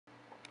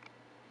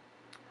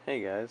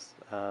Hey guys,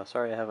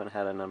 sorry I haven't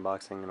had an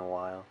unboxing in a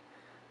while.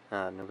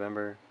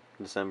 November,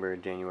 December,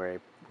 January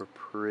were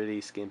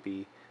pretty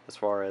skimpy as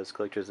far as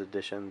collector's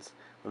editions,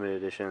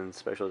 limited editions,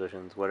 special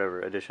editions,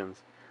 whatever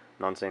editions,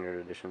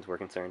 non-standard editions were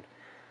concerned.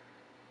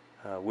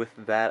 With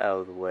that out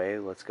of the way,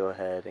 let's go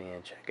ahead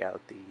and check out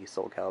the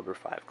Soul Calibur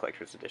 5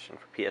 collector's edition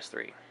for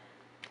PS3.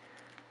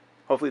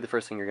 Hopefully the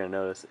first thing you're going to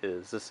notice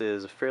is this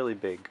is a fairly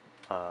big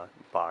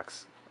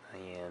box,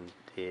 and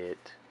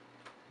it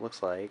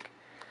looks like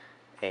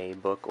a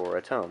book or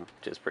a tome,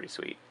 which is pretty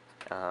sweet.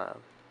 Uh,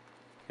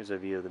 Here's a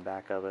view of the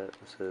back of it.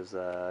 This is,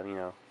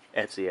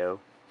 Ezio,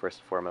 first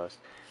and foremost.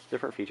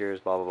 Different features,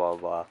 blah, blah, blah,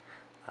 blah.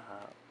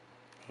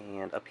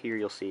 And up here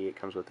you'll see it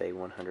comes with a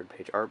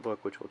 100-page art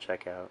book, which we'll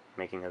check out,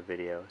 making a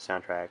video,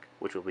 soundtrack,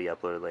 which will be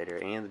uploaded later,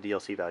 and the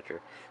DLC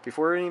voucher.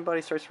 Before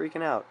anybody starts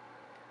freaking out,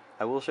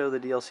 I will show the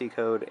DLC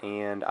code,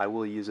 and I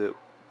will use it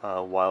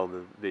while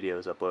the video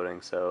is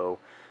uploading, so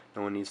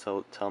no one needs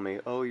to tell me,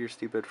 oh, you're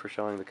stupid for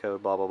showing the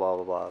code, blah, blah, blah,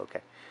 blah, blah.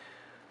 Okay.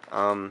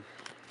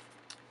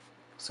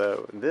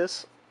 So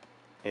this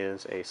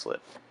is a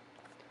slip,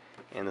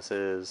 and this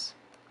is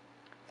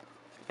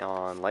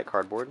on light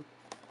cardboard.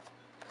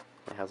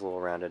 It has little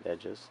rounded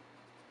edges.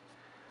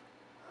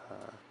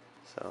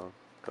 So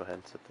go ahead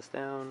and set this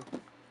down.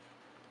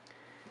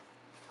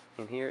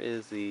 And here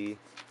is the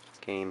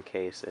game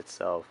case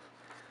itself.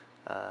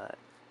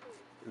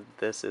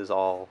 This is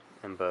all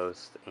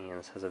embossed, and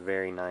this has a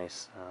very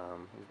nice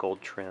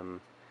gold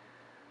trim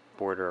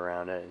border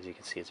around it. As you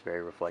can see, it's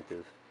very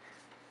reflective.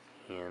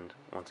 And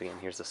once again,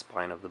 here's the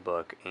spine of the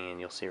book, and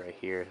you'll see right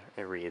here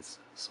it reads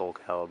Soul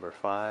Calibur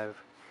 5,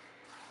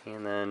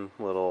 and then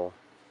little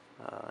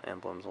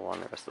emblems along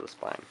the rest of the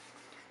spine.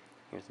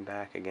 Here's the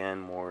back again,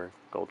 more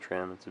gold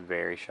trim. It's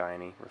very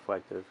shiny,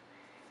 reflective.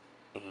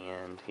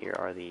 And here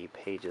are the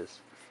pages.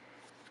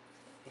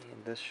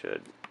 And this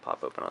should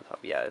pop open on top.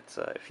 Yeah,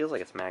 it feels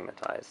like it's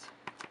magnetized.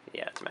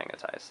 Yeah, it's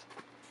magnetized.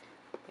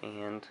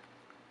 And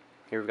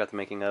here we've got the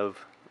making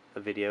of a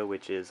video,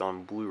 which is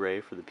on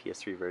Blu-ray for the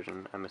PS3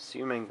 version. I'm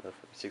assuming the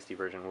 360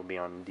 version will be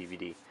on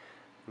DVD. It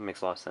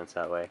makes a lot of sense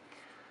that way.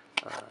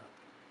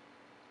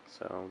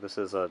 So this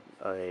is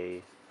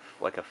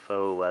like a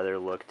faux leather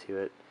look to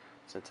it,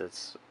 since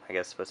it's, I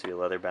guess, supposed to be a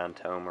leather-bound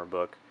tome or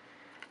book.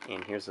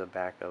 And here's the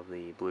back of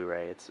the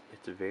Blu-ray. It's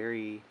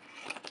very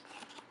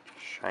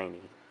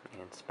shiny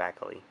and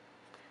spackly.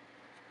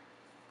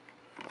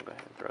 I'll go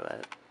ahead and throw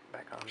that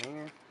back on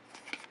there.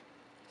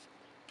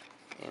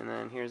 And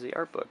then here's the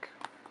art book,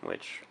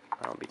 which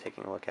I'll be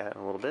taking a look at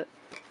in a little bit.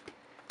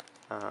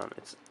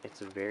 It's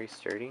very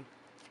sturdy.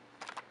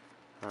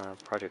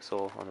 Project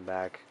Soul on the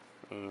back,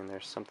 and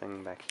there's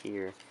something back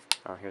here.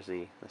 Here's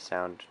the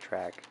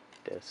soundtrack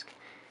disc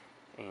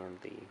and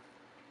the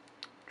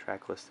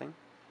track listing,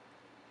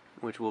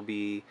 which will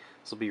be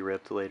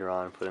ripped later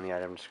on and put in the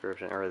item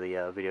description, or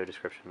the video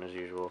description as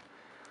usual.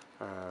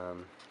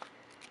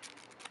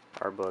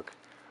 Art book,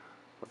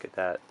 look at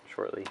that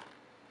shortly.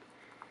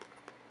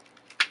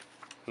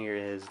 Here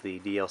is the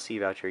DLC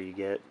voucher you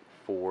get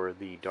for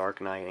the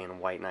Dark Knight and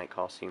White Knight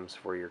costumes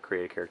for your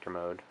Create a Character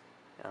mode.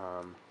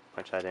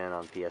 Punch that in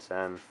on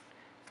PSN,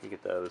 you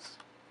get those.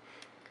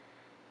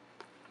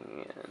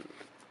 And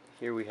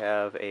here we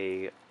have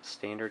a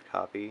standard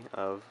copy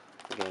of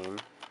the game.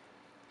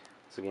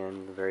 It's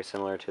again very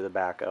similar to the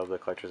back of the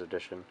collector's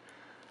edition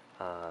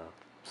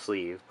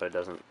sleeve, but it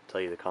doesn't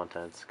tell you the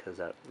contents because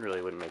that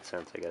really wouldn't make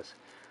sense, I guess.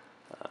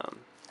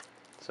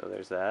 So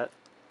there's that.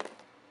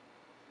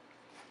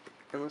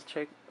 And let's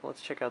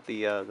check out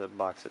the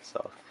box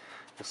itself.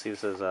 You'll see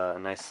this is a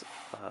nice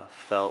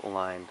felt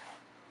lined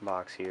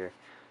box here.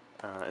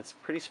 It's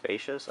pretty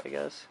spacious, I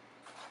guess.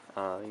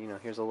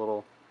 Here's a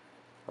little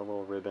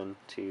ribbon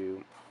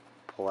to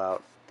pull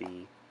out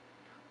the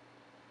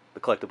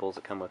collectibles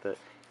that come with it,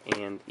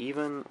 and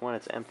even when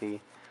it's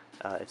empty,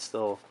 it's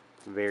still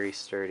very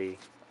sturdy.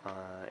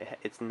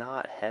 It's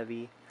not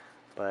heavy,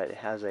 but it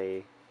has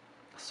a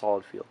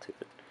solid feel to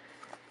it.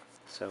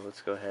 So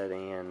let's go ahead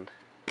and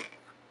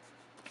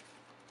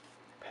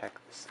pack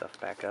this stuff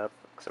back up,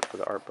 except for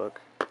the art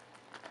book.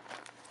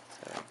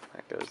 So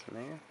that goes in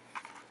there.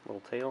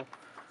 Little tail.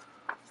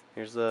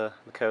 Here's the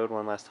code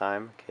one last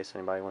time, in case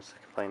anybody wants to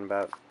complain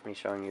about me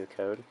showing you the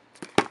code.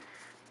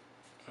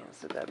 And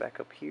set that back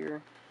up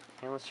here.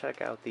 And let's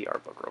check out the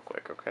art book real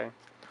quick, okay?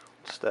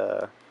 Just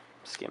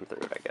skim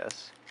through it, I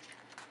guess.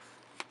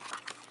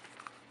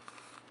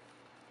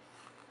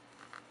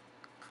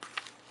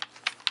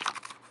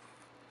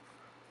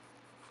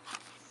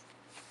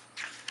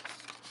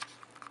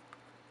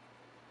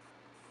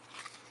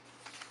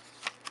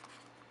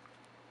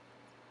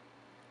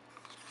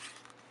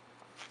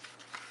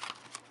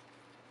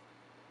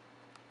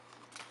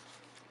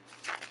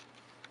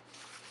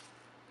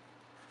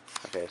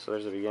 Okay, so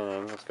there's the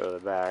beginning. Let's go to the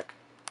back.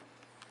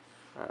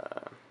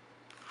 The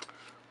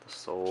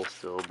soul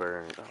still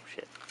burns. Oh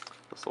shit.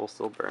 The soul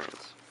still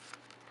burns.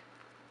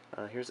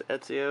 Here's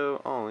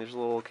Ezio. Oh, there's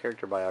little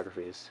character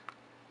biographies.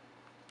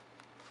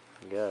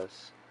 I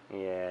guess.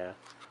 Yeah.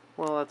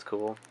 Well, that's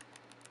cool.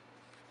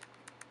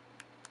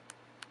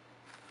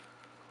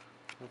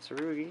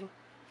 Mitsurugi,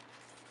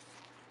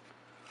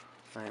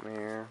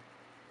 Nightmare,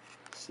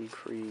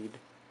 Siegfried,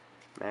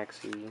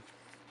 Maxi,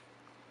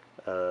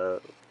 I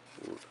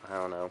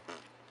don't know,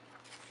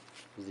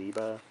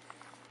 Zeba,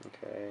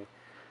 okay,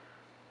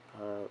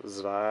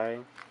 Zwei,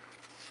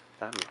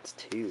 that means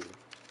 2.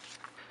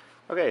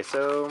 Okay,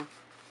 so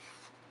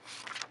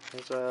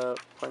there's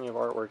plenty of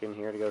artwork in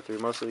here to go through.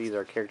 Most of these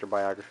are character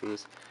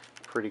biographies.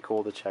 Pretty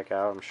cool to check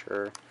out, I'm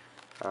sure.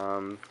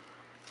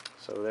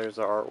 So there's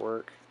the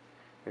artwork.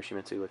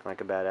 Yoshimitsu looking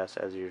like a badass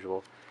as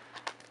usual.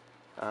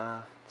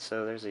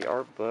 So there's the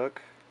art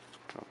book.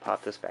 I'll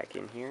pop this back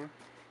in here.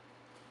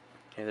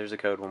 Okay, there's the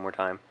code one more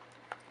time.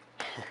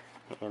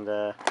 And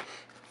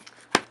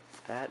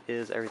that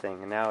is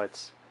everything. And now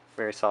it's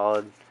very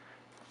solid.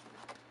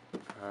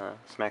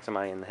 Smack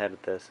somebody in the head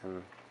with this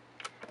and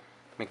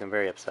make them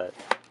very upset.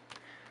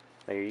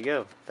 There you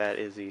go. That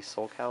is the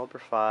Soul Calibur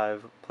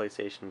 5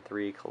 PlayStation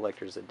 3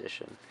 Collector's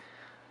Edition.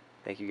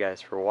 Thank you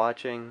guys for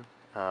watching.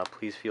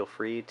 Please feel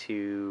free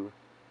to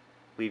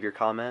leave your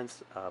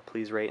comments.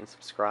 Please rate and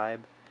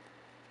subscribe.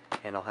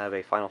 And I'll have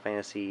a Final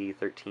Fantasy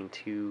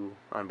 13-2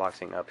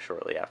 unboxing up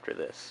shortly after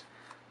this.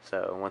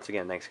 So once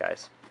again, thanks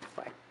guys.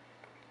 Bye.